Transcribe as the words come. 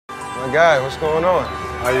My guy, what's going on?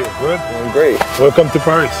 Are you good? Doing great. Welcome to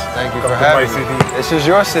Paris. Thank you for having me. My city. This is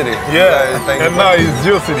your city. Yeah, and now it's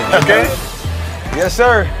your city, okay? Yes,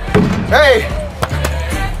 sir. Hey!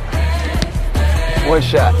 One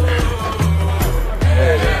shot.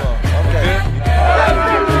 There you go. Okay.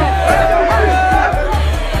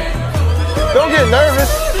 Don't get nervous.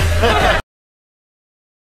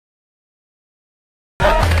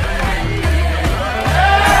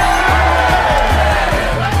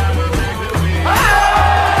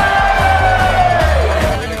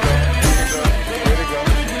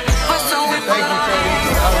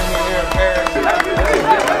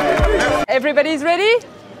 Everybody's ready?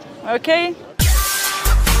 Okay.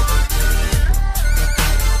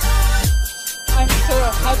 I'm so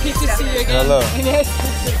happy to see you again. Hello. Yes,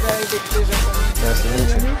 it's a very big pleasure for me. Nice to meet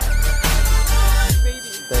you.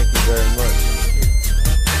 Thank you very much.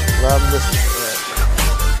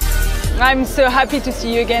 I'm so happy to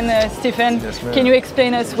see you again, Stephen. Yes, ma'am. Can you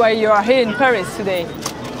explain us why you are here in Paris today?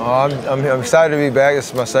 I'm excited to be back. This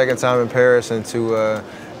is my second time in Paris, and to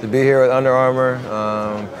be here with Under Armour.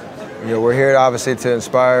 You know, we're here obviously to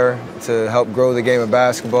inspire, to help grow the game of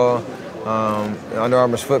basketball. Under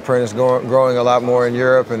Armour's footprint is growing a lot more in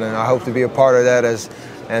Europe, and I hope to be a part of that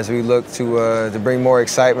as we look to bring more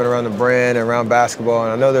excitement around the brand and around basketball.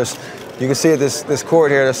 And I know you can see at this court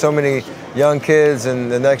here, there's so many young kids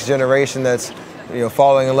and the next generation that's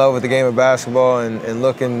falling in love with the game of basketball and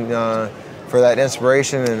looking for that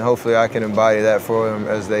inspiration, and hopefully I can embody that for them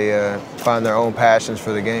as they find their own passions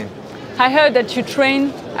for the game. I heard that you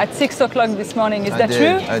trained at 6 o'clock this morning. Is that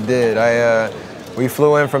true? I did. We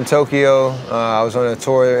flew in from Tokyo. I was on a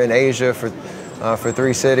tour in Asia for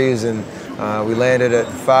 3 cities, and we landed at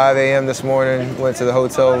 5 a.m. this morning. Went to the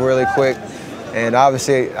hotel really quick, and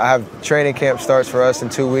obviously I have training camp starts for us in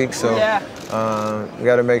 2 weeks, so we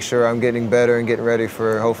got to make sure I'm getting better and getting ready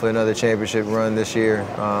for hopefully another championship run this year.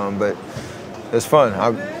 But it's fun.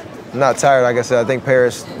 I'm not tired, like I said. I think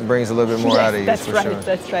Paris brings a little bit more out of you, for sure.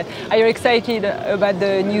 That's right. Are you excited about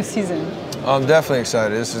the new season? I'm definitely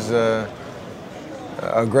excited. This is a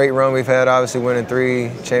great run we've had, obviously winning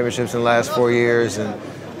 3 championships in the last 4 years, and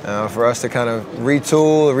for us to kind of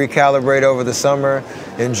retool, recalibrate over the summer,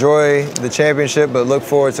 enjoy the championship, but look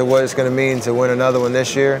forward to what it's going to mean to win another one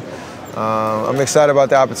this year. I'm excited about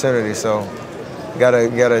the opportunity, so gotta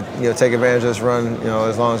take advantage of this run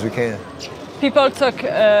as long as we can. People talk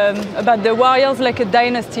about the Warriors like a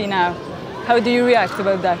dynasty now. How do you react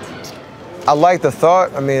about that? I like the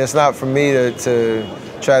thought. I mean, it's not for me to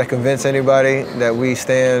try to convince anybody that we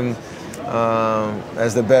stand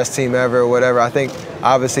as the best team ever or whatever. I think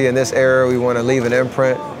obviously in this era we want to leave an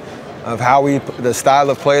imprint of how the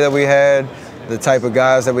style of play that we had, the type of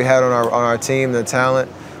guys that we had on our team, the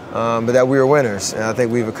talent, but that we were winners. And I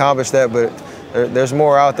think we've accomplished that, but there's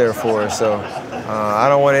more out there for us. So I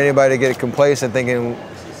don't want anybody to get complacent thinking,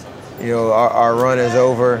 our run is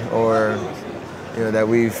over, or that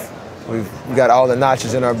we've got all the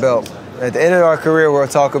notches in our belt. At the end of our career, we'll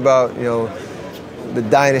talk about the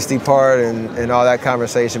dynasty part and all that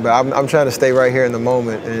conversation. But I'm trying to stay right here in the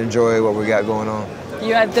moment and enjoy what we got going on.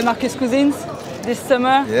 You had DeMarcus Cousins this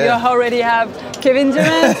summer. Yeah. You already have Kevin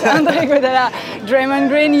Durant, Andre Iguodala, Draymond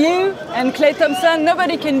Green, you, and Klay Thompson.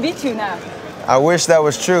 Nobody can beat you now. I wish that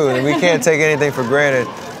was true, and we can't take anything for granted.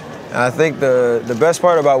 And I think the best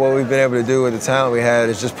part about what we've been able to do with the talent we had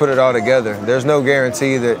is just put it all together. There's no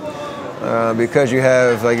guarantee that because you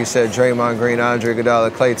have, like you said, Draymond Green, Andre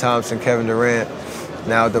Iguodala, Klay Thompson, Kevin Durant,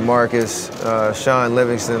 now DeMarcus, Sean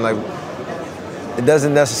Livingston, it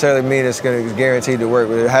doesn't necessarily mean it's going to be guaranteed to work.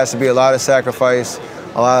 But there has to be a lot of sacrifice,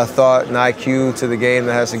 a lot of thought and IQ to the game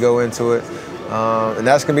that has to go into it. And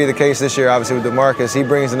that's going to be the case this year, obviously, with DeMarcus. He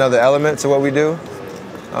brings another element to what we do,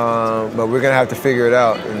 but we're going to have to figure it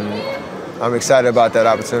out. And I'm excited about that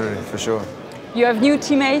opportunity, for sure. You have new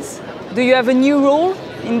teammates. Do you have a new role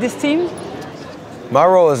in this team? My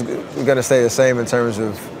role is going to stay the same in terms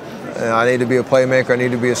of I need to be a playmaker, I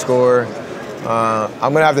need to be a scorer.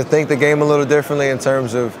 I'm going to have to think the game a little differently in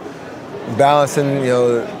terms of balancing,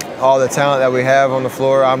 all the talent that we have on the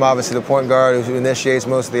floor. I'm obviously the point guard who initiates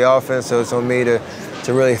most of the offense, so it's on me to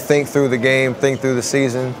really think through the game, think through the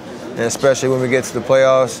season, and especially when we get to the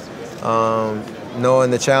playoffs,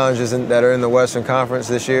 knowing the challenges that are in the Western Conference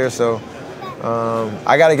this year. So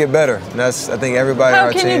I got to get better. And that's, I think, everybody on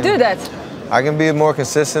our team. How can you do that? I can be more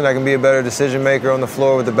consistent. I can be a better decision maker on the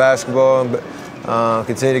floor with the basketball, and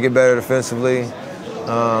continue to get better defensively.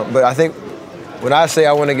 But I think when I say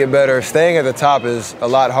I want to get better, staying at the top is a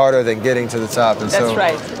lot harder than getting to the top. And that's so,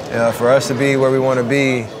 right. For us to be where we want to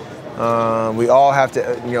be, we all have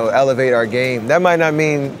to, elevate our game. That might not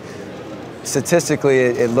mean statistically,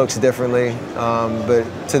 it looks differently, but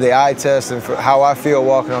to the eye test and for how I feel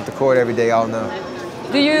walking off the court every day, I'll know.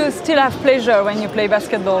 Do you still have pleasure when you play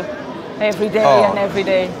basketball every day and every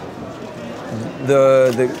day?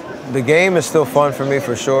 The game is still fun for me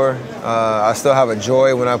for sure. I still have a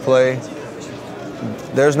joy when I play.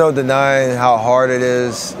 There's no denying how hard it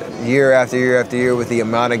is year after year after year with the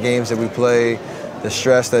amount of games that we play, the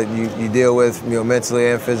stress that you deal with, mentally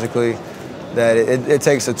and physically, that it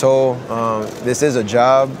takes a toll. This is a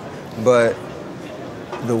job, but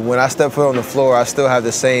when I step foot on the floor, I still have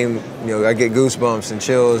the same, I get goosebumps and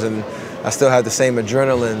chills, and I still have the same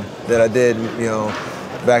adrenaline that I did,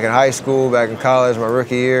 back in high school, back in college, my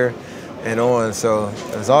rookie year, and on. So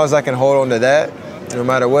as long as I can hold on to that, no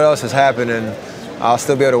matter what else is happening, I'll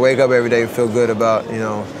still be able to wake up every day and feel good about,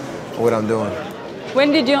 what I'm doing.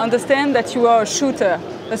 When did you understand that you are a shooter,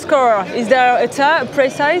 a scorer? Is there a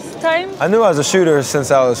precise time? I knew I was a shooter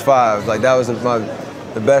since I was 5. Like, that was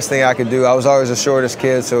the best thing I could do. I was always the shortest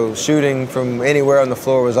kid, so shooting from anywhere on the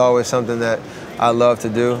floor was always something that I loved to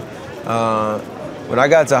do. When I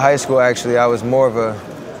got to high school, actually, I was more of a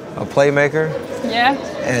playmaker. Yeah.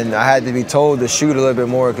 And I had to be told to shoot a little bit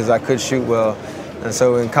more because I could shoot well. And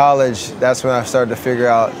so in college, that's when I started to figure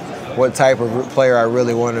out what type of player I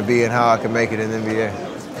really wanted to be and how I could make it in the NBA.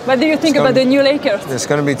 What do you think about the new Lakers? It's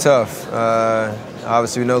going to be tough.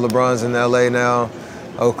 Obviously, we know LeBron's in LA now.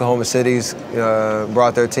 Oklahoma City's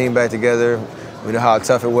brought their team back together. We know how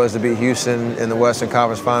tough it was to beat Houston in the Western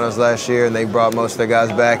Conference Finals last year, and they brought most of their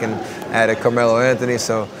guys back and added Carmelo Anthony.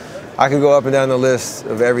 So I could go up and down the list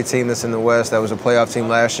of every team that's in the West that was a playoff team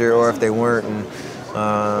last year, or if they weren't. And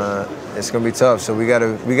it's going to be tough. So we got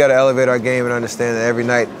to elevate our game and understand that every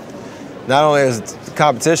night, not only is the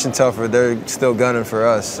competition tougher, they're still gunning for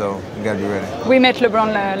us. So we got to be ready. We met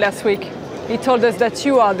LeBron last week. He told us that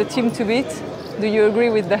you are the team to beat. Do you agree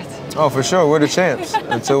with that? Oh, for sure. We're the champs.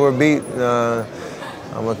 Until we're beat,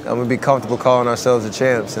 I'm going to be comfortable calling ourselves the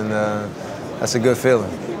champs, and that's a good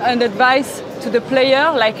feeling. An advice to the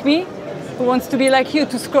player like me who wants to be like you,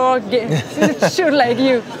 to score, to shoot like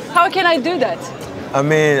you. How can I do that? I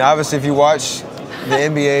mean, obviously, if you watch the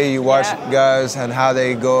NBA, you watch guys and how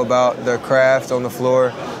they go about their craft on the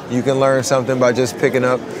floor, you can learn something by just picking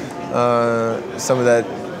up some of that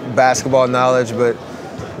basketball knowledge. But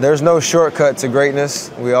there's no shortcut to greatness.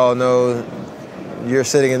 We all know you're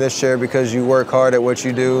sitting in this chair because you work hard at what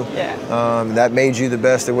you do. Yeah. That made you the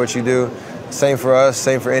best at what you do. Same for us,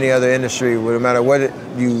 same for any other industry. No matter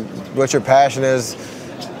what your passion is,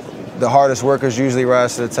 the hardest workers usually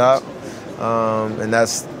rise to the top. And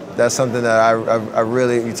that's something that I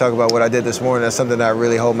really, you talk about what I did this morning, that's something that I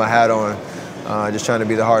really hold my hat on, just trying to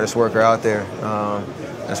be the hardest worker out there.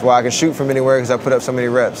 That's why I can shoot from anywhere, because I put up so many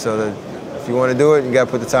reps. So that if you want to do it, you got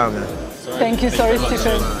to put the time in. Thank you, sorry,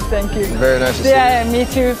 Stephen. Thank you. Very nice to see you. Yeah, me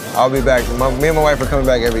too. I'll be back. Me and my wife are coming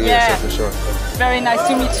back every year, so for sure. Very nice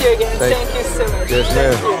to meet you again. Thank you so much. Yes,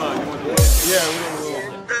 ma'am.